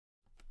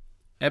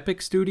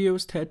Epic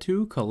Studios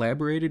Tattoo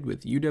collaborated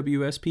with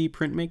UWSP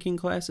Printmaking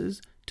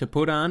classes to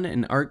put on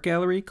an art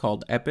gallery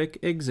called Epic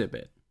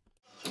Exhibit.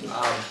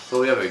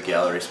 Well, we have a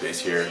gallery space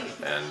here,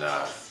 and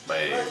my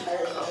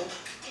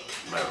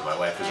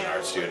wife is an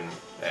art student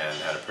and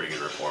had a pretty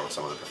good rapport with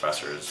some of the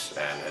professors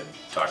and had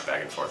talked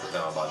back and forth with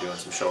them about doing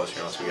some shows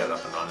here once we got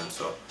up and running.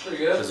 So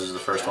this is the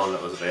first one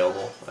that was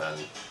available,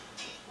 and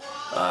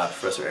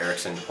Professor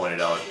Erickson pointed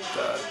out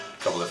a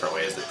couple different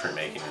ways that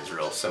printmaking is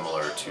real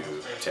similar to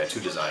tattoo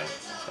design,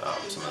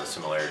 some of the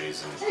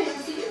similarities, and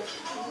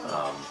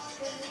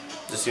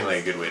just seemed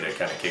like a good way to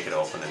kind of kick it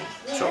open and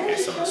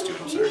showcase some of the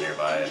students that are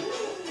nearby and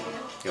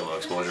get a little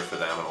exposure for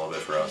them and a little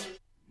bit for us.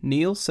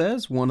 Neil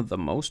says one of the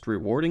most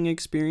rewarding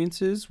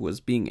experiences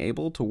was being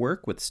able to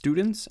work with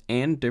students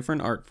and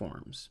different art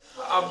forms.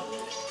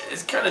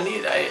 It's kind of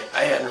neat.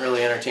 I hadn't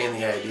really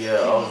entertained the idea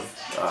of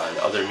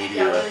other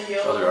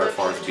art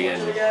forms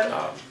being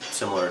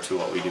similar to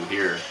what we do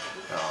here.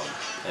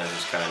 And it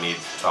was kind of neat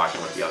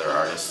talking with the other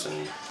artists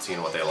and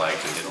seeing what they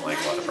liked and didn't like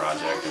about the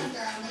project and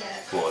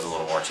what was a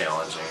little more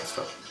challenging and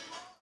stuff.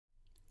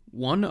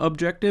 One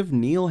objective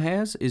Neil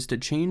has is to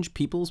change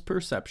people's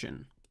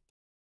perception.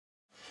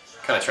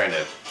 Kind of trying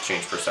to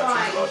change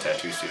perceptions about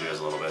tattoo studios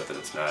a little bit, that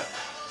it's not,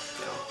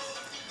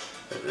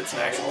 it's an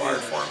actual art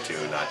form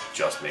too, not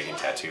just making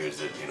tattoos,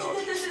 that,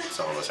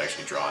 some of us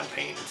actually draw and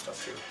paint and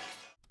stuff too.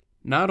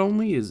 Not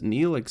only is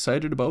Neil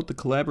excited about the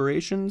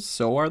collaborations,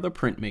 so are the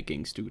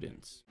printmaking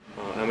students.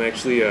 I'm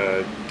actually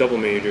double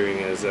majoring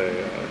as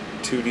a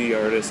 2D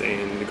artist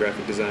and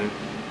graphic design.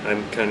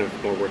 I'm kind of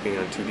more working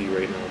on 2D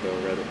right now though,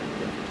 rather than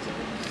graphic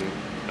design.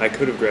 I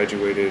could have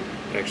graduated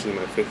actually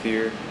my 5th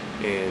year,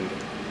 and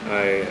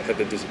I had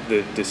the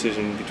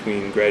decision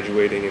between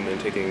graduating and then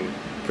taking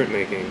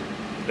printmaking.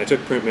 I took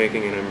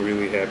printmaking and I'm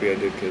really happy I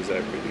did because I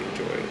really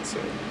enjoy it. So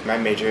my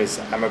major is,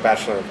 I'm a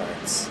Bachelor of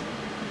Arts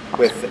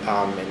with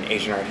an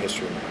Asian art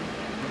history minor.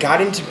 Got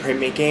into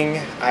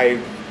printmaking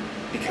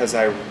because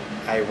I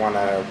want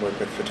to work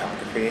with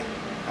photography.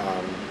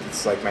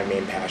 It's like my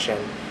main passion,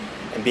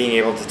 and being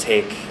able to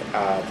take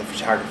the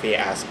photography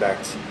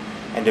aspect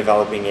and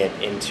developing it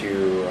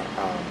into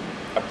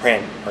a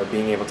print, or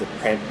being able to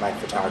print my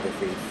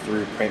photography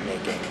through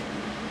printmaking,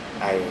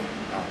 I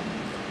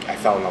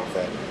fell in love with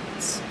it.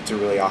 It's a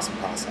really awesome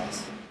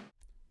process.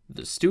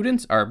 The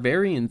students are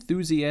very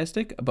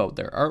enthusiastic about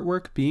their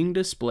artwork being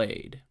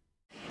displayed.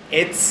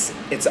 It's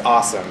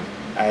awesome.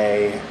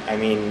 I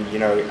mean,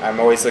 I'm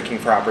always looking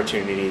for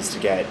opportunities to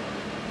get,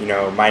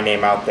 my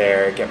name out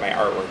there, get my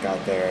artwork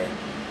out there,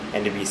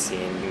 and to be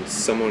seen.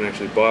 Someone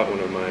actually bought one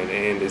of mine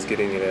and is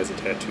getting it as a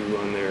tattoo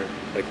on their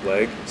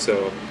leg.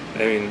 So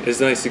I mean, it's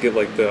nice to get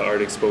the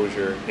art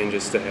exposure and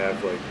just to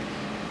have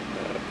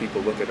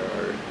people look at our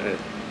art.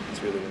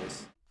 It's really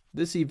nice.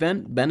 This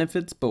event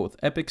benefits both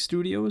Epic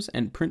Studios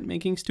and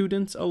printmaking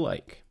students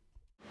alike.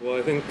 Well,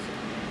 I think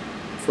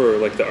for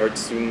the art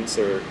students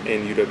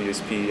and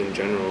UWSP in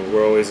general,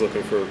 we're always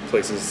looking for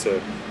places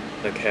to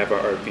have our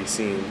art be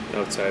seen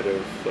outside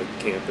of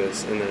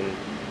campus, and then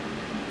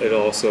it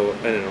also,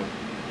 I don't know,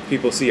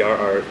 people see our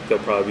art, they'll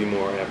probably be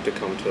more apt to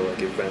come to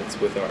events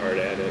with our art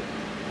at it.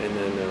 And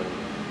then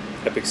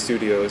Epic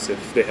Studios,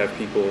 if they have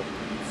people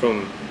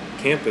from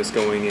campus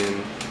going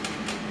in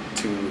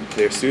to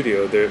their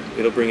studio,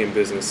 it'll bring in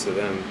business to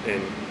them,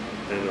 and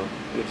I don't know,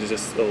 it's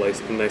just a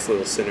nice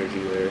little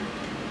synergy there.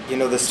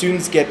 The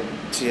students get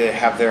to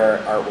have their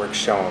artwork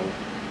shown,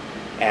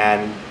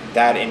 and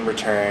that in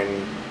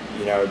return,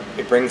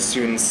 it brings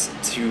students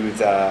to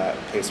the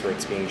place where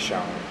it's being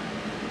shown,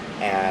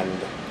 and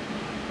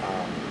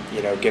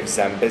gives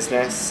them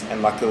business.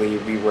 And luckily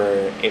we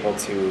were able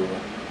to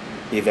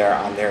be there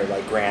on their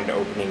grand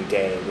opening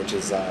day, which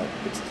is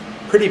it's a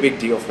pretty big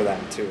deal for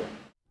them too.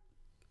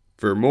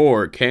 For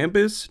more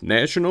campus,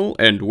 national,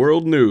 and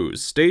world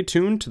news, stay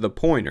tuned to The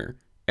Pointer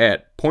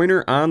at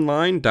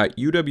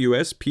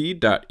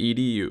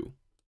pointeronline.uwsp.edu.